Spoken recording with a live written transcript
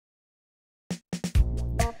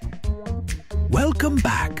Welcome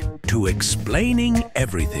back to Explaining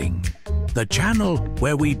Everything, the channel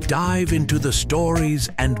where we dive into the stories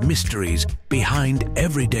and mysteries behind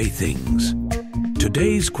everyday things.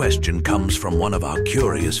 Today's question comes from one of our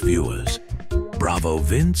curious viewers, Bravo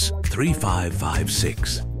Vince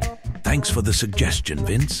 3556. Thanks for the suggestion,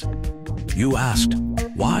 Vince. You asked,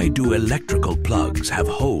 why do electrical plugs have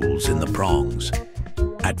holes in the prongs?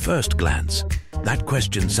 At first glance, that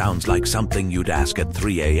question sounds like something you'd ask at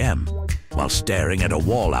 3 a.m. while staring at a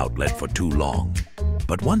wall outlet for too long.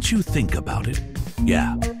 But once you think about it,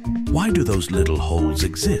 yeah, why do those little holes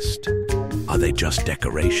exist? Are they just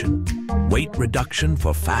decoration? Weight reduction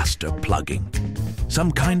for faster plugging?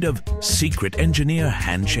 Some kind of secret engineer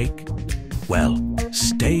handshake? Well,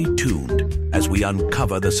 stay tuned as we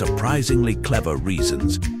uncover the surprisingly clever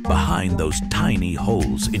reasons behind those tiny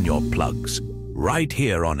holes in your plugs, right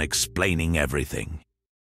here on Explaining Everything.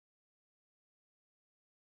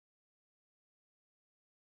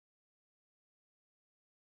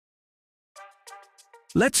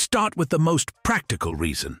 Let's start with the most practical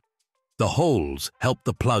reason. The holes help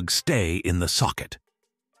the plug stay in the socket.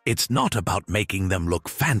 It's not about making them look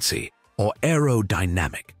fancy or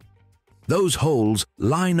aerodynamic. Those holes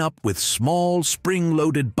line up with small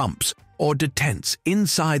spring-loaded bumps or detents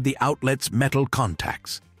inside the outlet's metal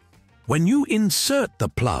contacts. When you insert the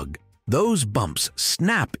plug, those bumps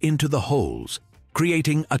snap into the holes,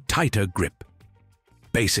 creating a tighter grip.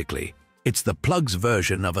 Basically, it's the plug's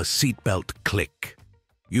version of a seatbelt click.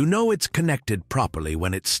 You know it's connected properly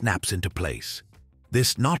when it snaps into place.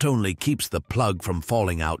 This not only keeps the plug from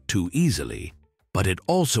falling out too easily, but it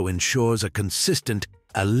also ensures a consistent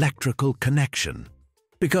electrical connection.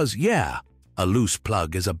 Because yeah, a loose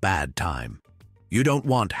plug is a bad time. You don't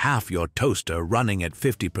want half your toaster running at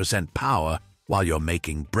 50% power while you're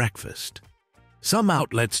making breakfast. Some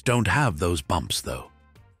outlets don't have those bumps though.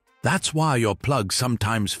 That's why your plug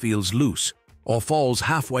sometimes feels loose or falls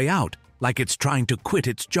halfway out like it's trying to quit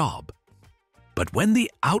its job. But when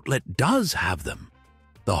the outlet does have them,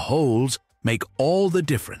 the holes make all the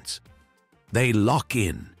difference. They lock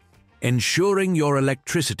in, ensuring your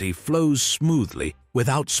electricity flows smoothly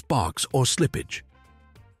without sparks or slippage.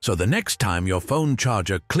 So the next time your phone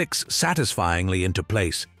charger clicks satisfyingly into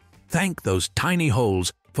place, thank those tiny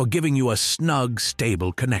holes for giving you a snug,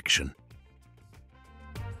 stable connection.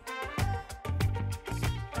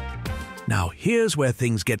 Now here's where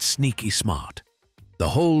things get sneaky smart. The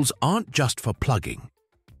holes aren't just for plugging.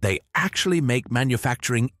 They actually make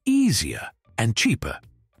manufacturing easier and cheaper.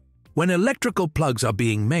 When electrical plugs are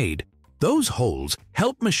being made, those holes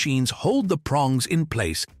help machines hold the prongs in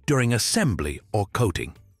place during assembly or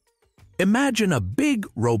coating. Imagine a big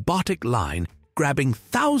robotic line grabbing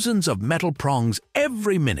thousands of metal prongs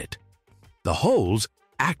every minute. The holes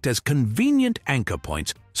act as convenient anchor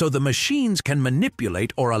points so the machines can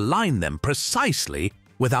manipulate or align them precisely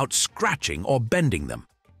without scratching or bending them.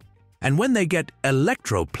 And when they get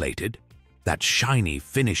electroplated, that shiny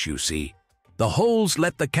finish you see, the holes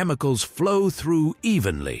let the chemicals flow through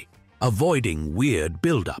evenly, avoiding weird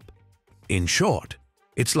buildup. In short,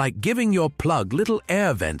 it's like giving your plug little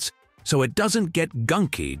air vents so it doesn't get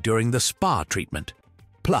gunky during the spa treatment.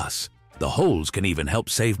 Plus, the holes can even help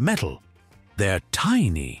save metal. They're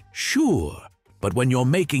tiny, sure, but when you're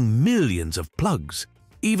making millions of plugs,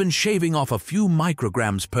 even shaving off a few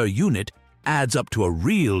micrograms per unit adds up to a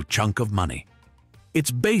real chunk of money.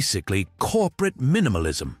 It's basically corporate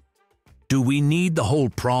minimalism. Do we need the whole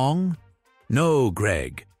prong? No,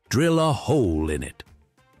 Greg. Drill a hole in it.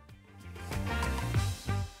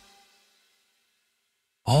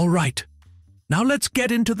 All right, now let's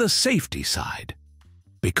get into the safety side.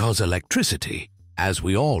 Because electricity, as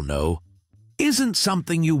we all know, isn't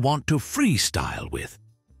something you want to freestyle with.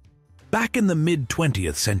 Back in the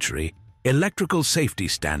mid-20th century, electrical safety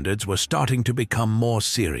standards were starting to become more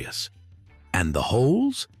serious. And the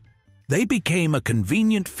holes? They became a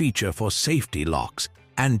convenient feature for safety locks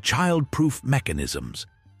and child-proof mechanisms.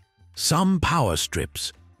 Some power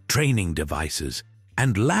strips, training devices,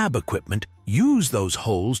 and lab equipment use those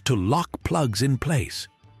holes to lock plugs in place.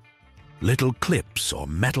 Little clips or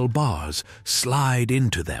metal bars slide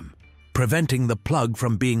into them, preventing the plug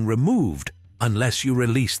from being removed unless you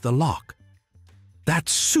release the lock.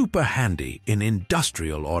 That's super handy in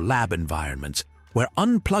industrial or lab environments where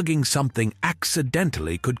unplugging something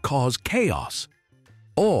accidentally could cause chaos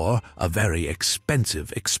or a very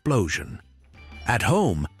expensive explosion. At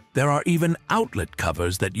home, there are even outlet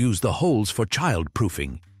covers that use the holes for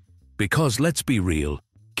childproofing. Because let's be real,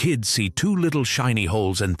 kids see two little shiny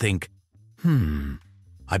holes and think,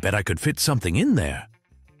 I bet I could fit something in there.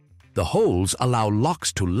 The holes allow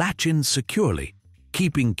locks to latch in securely,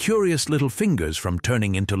 keeping curious little fingers from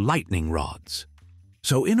turning into lightning rods.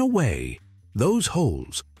 So in a way, those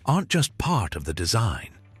holes aren't just part of the design.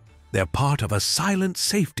 They're part of a silent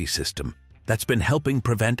safety system that's been helping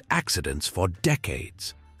prevent accidents for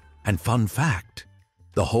decades. And fun fact,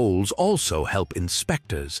 the holes also help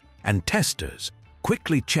inspectors and testers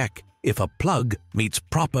quickly check if a plug meets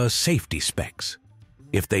proper safety specs.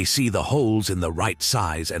 If they see the holes in the right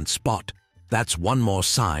size and spot, that's one more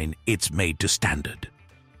sign it's made to standard.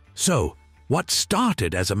 So, what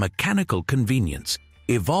started as a mechanical convenience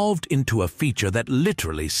evolved into a feature that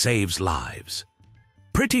literally saves lives.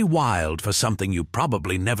 Pretty wild for something you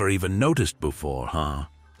probably never even noticed before, huh?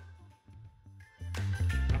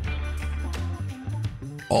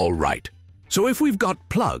 All right, so if we've got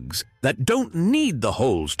plugs that don't need the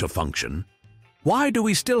holes to function, why do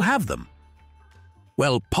we still have them?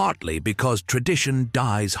 Well, partly because tradition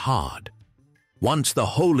dies hard. Once the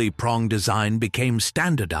holy prong design became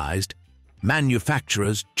standardized,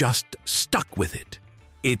 manufacturers just stuck with it.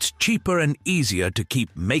 It's cheaper and easier to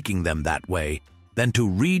keep making them that way than to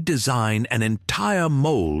redesign an entire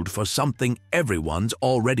mold for something everyone's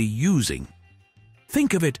already using.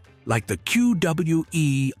 Think of it like the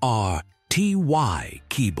QWERTY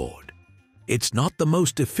keyboard. It's not the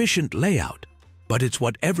most efficient layout, but it's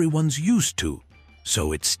what everyone's used to,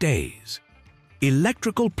 so it stays.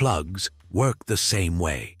 Electrical plugs work the same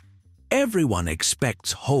way. Everyone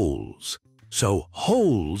expects holes, so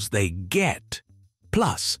holes they get.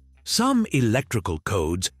 Plus, some electrical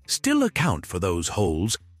codes still account for those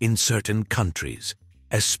holes in certain countries,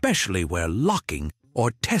 especially where locking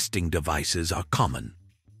or testing devices are common.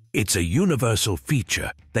 It's a universal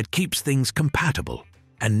feature that keeps things compatible,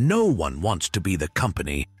 and no one wants to be the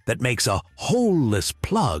company that makes a holeless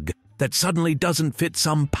plug that suddenly doesn't fit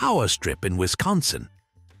some power strip in Wisconsin.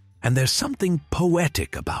 And there's something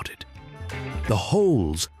poetic about it. The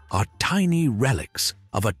holes are tiny relics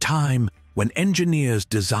of a time when engineers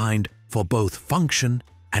designed for both function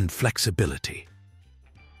and flexibility.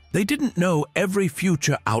 They didn't know every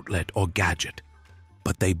future outlet or gadget,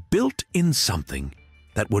 but they built in something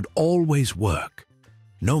that would always work,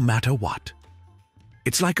 no matter what.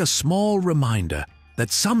 It's like a small reminder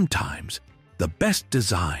that sometimes the best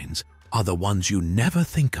designs are the ones you never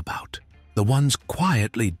think about, the ones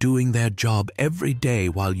quietly doing their job every day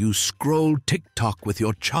while you scroll TikTok with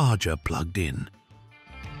your charger plugged in.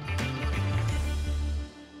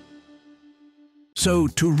 So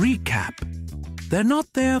to recap, they're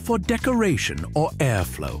not there for decoration or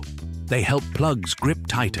airflow. They help plugs grip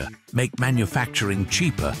tighter, make manufacturing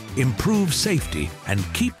cheaper, improve safety, and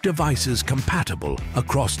keep devices compatible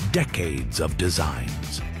across decades of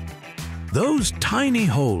designs. Those tiny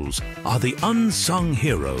holes are the unsung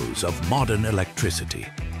heroes of modern electricity,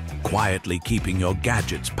 quietly keeping your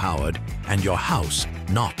gadgets powered and your house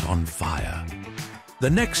not on fire. The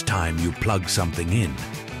next time you plug something in,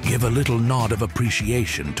 give a little nod of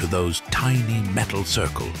appreciation to those tiny metal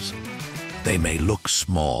circles. They may look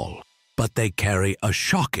small, but they carry a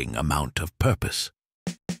shocking amount of purpose.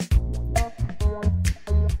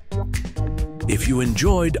 If you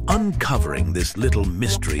enjoyed uncovering this little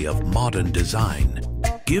mystery of modern design,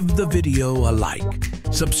 give the video a like,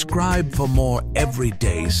 subscribe for more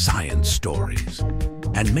everyday science stories,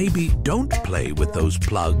 and maybe don't play with those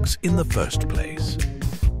plugs in the first place.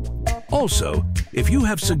 Also, if you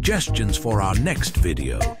have suggestions for our next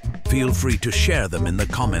video, feel free to share them in the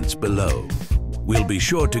comments below. We'll be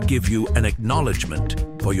sure to give you an acknowledgement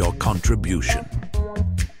for your contribution.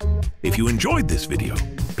 If you enjoyed this video,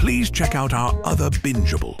 please check out our other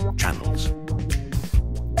bingeable channels.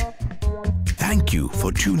 Thank you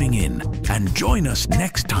for tuning in, and join us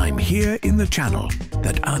next time here in the channel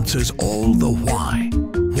that answers all the why,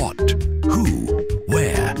 what, who,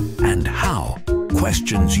 where, and how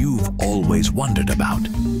questions you've always wondered about,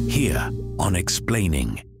 here on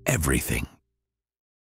Explaining Everything.